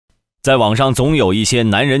在网上总有一些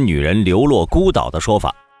男人女人流落孤岛的说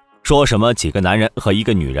法，说什么几个男人和一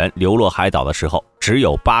个女人流落海岛的时候只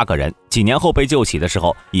有8个人，几年后被救起的时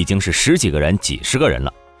候已经是10几个人、几十个人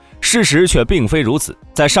了。事实却并非如此，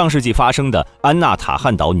在上世纪发生的安纳塔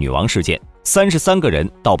汉岛女王事件，33个人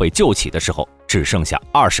到被救起的时候只剩下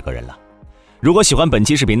20个人了。如果喜欢本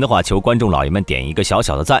期视频的话，求观众老爷们点一个小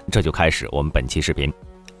小的赞，这就开始我们本期视频。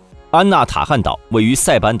安纳塔汉岛位于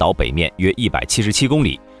塞班岛北面约177公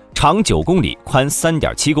里，长9公里，宽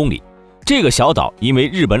3.7公里。这个小岛因为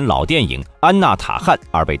日本老电影《安纳塔汉》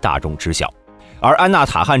而被大众知晓，而《安纳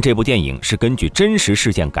塔汉》这部电影是根据真实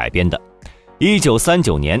事件改编的。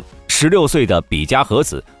1939年，16岁的比嘉和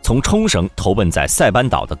子从冲绳投奔在塞班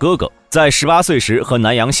岛的哥哥，在18岁时和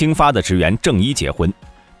南洋兴发的职员正一结婚。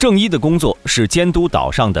正一的工作是监督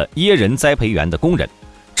岛上的椰仁栽培园的工人。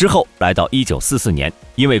之后来到1944年，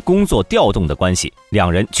因为工作调动的关系，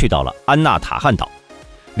两人去到了安纳塔汉岛。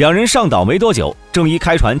两人上岛没多久，正一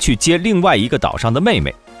开船去接另外一个岛上的妹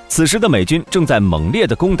妹。此时的美军正在猛烈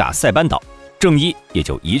地攻打塞班岛，正一也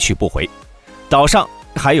就一去不回。岛上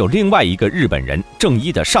还有另外一个日本人，正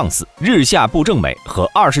一的上司日下部正美和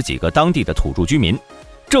20几个当地的土著居民。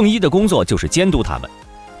正一的工作就是监督他们。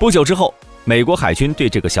不久之后，美国海军对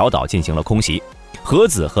这个小岛进行了空袭，和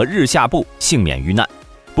子和日下部幸免于难。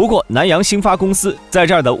不过南洋兴发公司在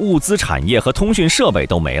这儿的物资产业和通讯设备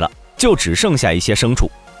都没了，就只剩下一些牲畜。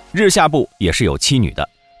日下部也是有妻女的，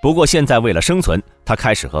不过现在为了生存，他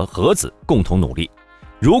开始和和子共同努力。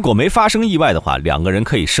如果没发生意外的话，两个人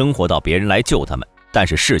可以生活到别人来救他们，但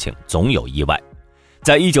是事情总有意外。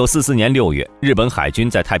在1944年6月，日本海军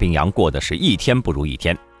在太平洋过的是一天不如一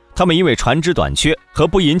天。他们因为船只短缺和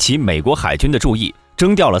不引起美国海军的注意，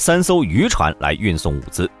征调了3艘渔船来运送物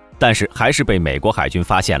资，但是还是被美国海军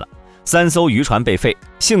发现了。3艘渔船被废，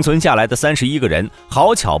幸存下来的31个人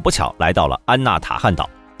好巧不巧来到了安纳塔汉岛。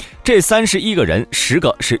这31个人10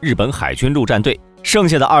个是日本海军陆战队，剩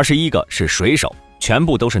下的21个是水手，全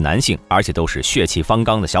部都是男性，而且都是血气方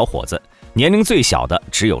刚的小伙子，年龄最小的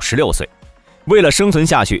只有16岁。为了生存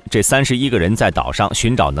下去，这31个人在岛上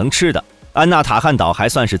寻找能吃的。安纳塔汉岛还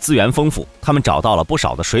算是资源丰富，他们找到了不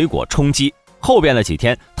少的水果充饥。后边的几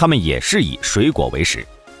天，他们也是以水果为食。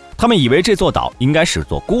他们以为这座岛应该是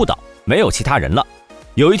座孤岛，没有其他人了。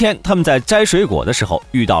有一天，他们在摘水果的时候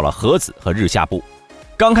遇到了和子和日下部。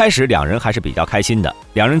刚开始两人还是比较开心的，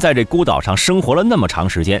两人在这孤岛上生活了那么长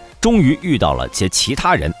时间，终于遇到了些其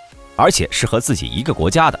他人，而且是和自己一个国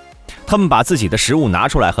家的。他们把自己的食物拿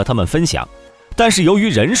出来和他们分享，但是由于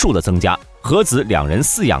人数的增加，和子两人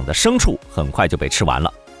饲养的牲畜很快就被吃完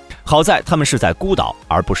了。好在他们是在孤岛，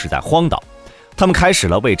而不是在荒岛。他们开始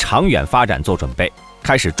了为长远发展做准备，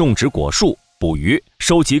开始种植果树、捕鱼、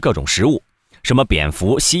收集各种食物，什么蝙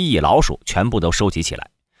蝠、蜥蜴、老鼠全部都收集起来。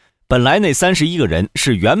本来那31个人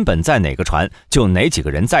是原本在哪个船就哪几个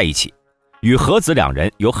人在一起，与和子两人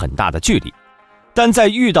有很大的距离，但在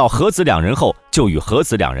遇到和子两人后，就与和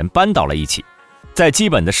子两人搬到了一起。在基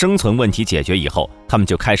本的生存问题解决以后，他们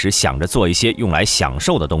就开始想着做一些用来享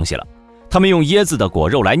受的东西了。他们用椰子的果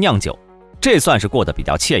肉来酿酒，这算是过得比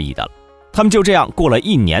较惬意的了。他们就这样过了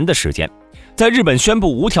1年的时间。在日本宣布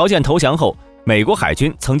无条件投降后，美国海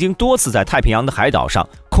军曾经多次在太平洋的海岛上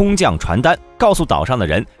空降传单，告诉岛上的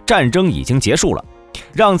人战争已经结束了，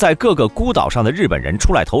让在各个孤岛上的日本人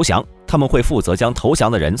出来投降，他们会负责将投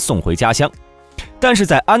降的人送回家乡。但是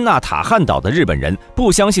在安纳塔汉岛的日本人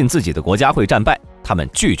不相信自己的国家会战败，他们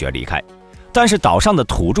拒绝离开。但是岛上的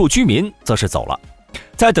土著居民则是走了。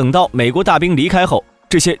在等到美国大兵离开后，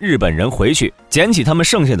这些日本人回去捡起他们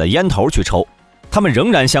剩下的烟头去抽。他们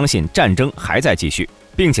仍然相信战争还在继续，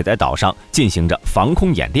并且在岛上进行着防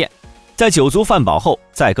空演练。在酒足饭饱后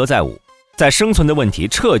载歌载舞，在生存的问题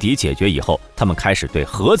彻底解决以后，他们开始对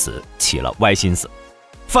和子起了歪心思。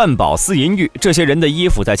饭饱思淫欲，这些人的衣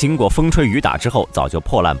服在经过风吹雨打之后早就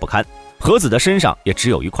破烂不堪，和子的身上也只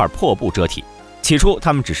有一块破布遮体。起初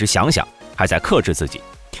他们只是想想，还在克制自己，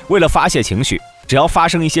为了发泄情绪，只要发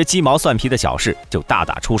生一些鸡毛蒜皮的小事就大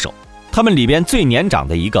打出手。他们里边最年长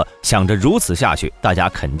的一个想着如此下去大家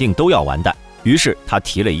肯定都要完蛋，于是他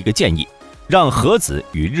提了一个建议，让和子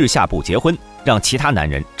与日下部结婚，让其他男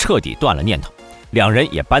人彻底断了念头，两人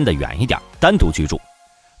也搬得远一点，单独居住。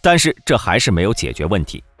但是这还是没有解决问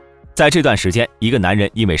题。在这段时间，一个男人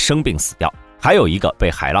因为生病死掉，还有一个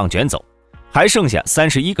被海浪卷走，还剩下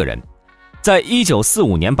31个人。在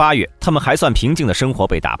1945年8月，他们还算平静的生活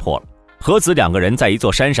被打破了。和子两个人在一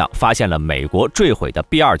座山上发现了美国坠毁的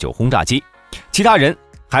B-29轰炸机，其他人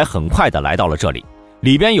还很快的来到了这里，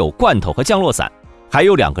里边有罐头和降落伞，还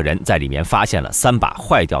有2个人在里面发现了3把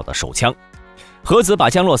坏掉的手枪。和子把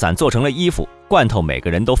降落伞做成了衣服，罐头每个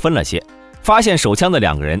人都分了些，发现手枪的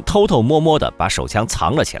2个人偷偷摸摸地把手枪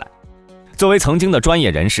藏了起来。作为曾经的专业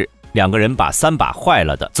人士，2个人把3把坏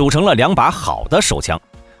了的组成了2把好的手枪。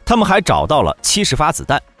他们还找到了70发子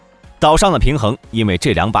弹。岛上的平衡因为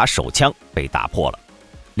这2把手枪被打破了。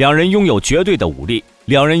2人拥有绝对的武力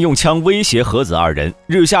，2人用枪威胁和子2人，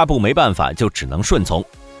日下部没办法，就只能顺从。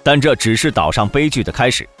但这只是岛上悲剧的开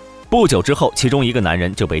始。不久之后，其中一个男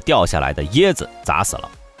人就被掉下来的椰子砸死了。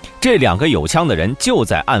这2个有枪的人就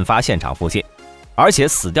在案发现场附近，而且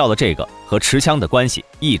死掉的这个和持枪的关系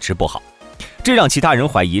一直不好，这让其他人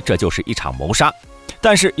怀疑这就是一场谋杀，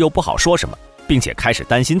但是又不好说什么，并且开始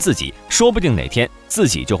担心自己说不定哪天自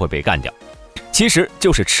己就会被干掉。其实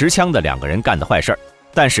就是持枪的2个人干的坏事儿，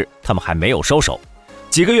但是他们还没有收手。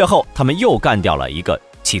几个月后，他们又干掉了一个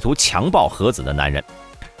企图强暴和子的男人。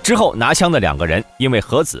之后拿枪的2个人因为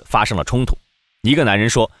和子发生了冲突，一个男人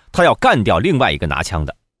说他要干掉另外一个拿枪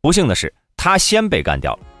的，不幸的是他先被干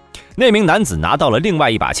掉了。那名男子拿到了另外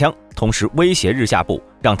一把枪，同时威胁日下部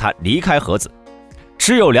让他离开和子。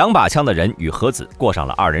持有2把枪的人与和子过上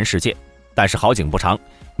了2人世界。但是好景不长，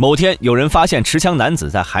某天有人发现持枪男子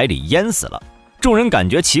在海里淹死了。众人感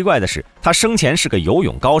觉奇怪的是，他生前是个游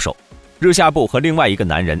泳高手。日下部和另外一个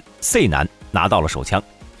男人 C 男拿到了手枪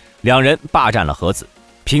，2人霸占了和子。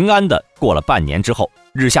平安的过了半年之后，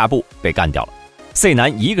日下部被干掉了。C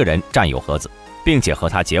男一个人占有和子，并且和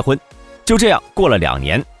他结婚。就这样过了2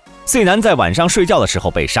年， C 男在晚上睡觉的时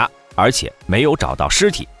候被杀，而且没有找到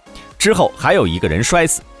尸体。之后还有一个人摔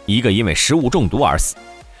死，一个因为食物中毒而死。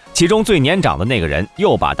其中最年长的那个人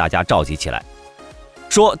又把大家召集起来，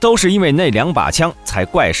说都是因为那2把枪才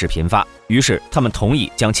怪事频发。于是他们同意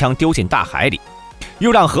将枪丢进大海里，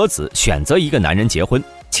又让和子选择一个男人结婚，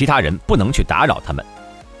其他人不能去打扰他们。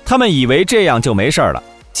他们以为这样就没事了，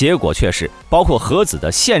结果却是包括和子的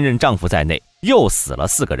现任丈夫在内，又死了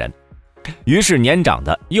4个人。于是年长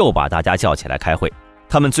的又把大家叫起来开会，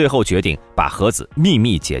他们最后决定把和子秘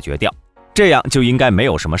密解决掉，这样就应该没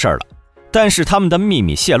有什么事了。但是他们的秘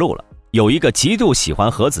密泄露了，有一个极度喜欢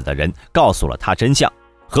和子的人告诉了他真相。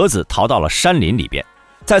和子逃到了山林里边，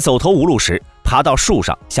在走投无路时爬到树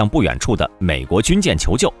上向不远处的美国军舰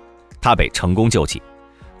求救，他被成功救起，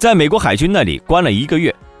在美国海军那里关了1个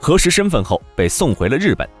月，核实身份后被送回了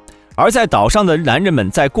日本。而在岛上的男人们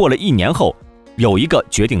在过了1年后，有一个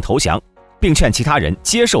决定投降，并劝其他人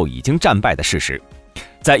接受已经战败的事实。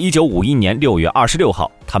在1951年6月26号，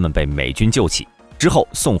他们被美军救起，之后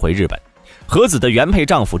送回日本。和子的原配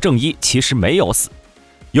丈夫正一其实没有死，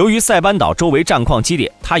由于塞班岛周围战况激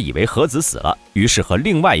烈，他以为和子死了，于是和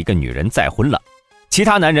另外一个女人再婚了。其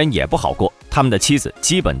他男人也不好过，他们的妻子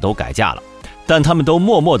基本都改嫁了，但他们都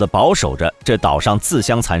默默地保守着这岛上自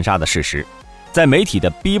相残杀的事实。在媒体的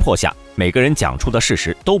逼迫下，每个人讲出的事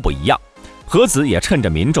实都不一样。和子也趁着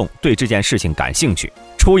民众对这件事情感兴趣，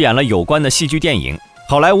出演了有关的戏剧电影。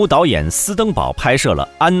好莱坞导演斯登堡拍摄了《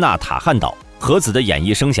安纳塔汉岛》。和子的演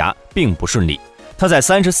艺生涯并不顺利，她在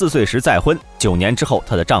34岁时再婚，9年之后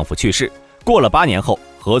她的丈夫去世，过了8年后，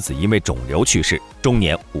和子因为肿瘤去世，终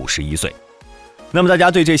年51岁。那么大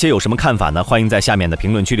家对这些有什么看法呢？欢迎在下面的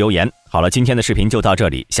评论区留言。好了，今天的视频就到这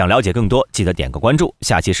里，想了解更多记得点个关注，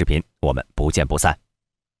下期视频我们不见不散。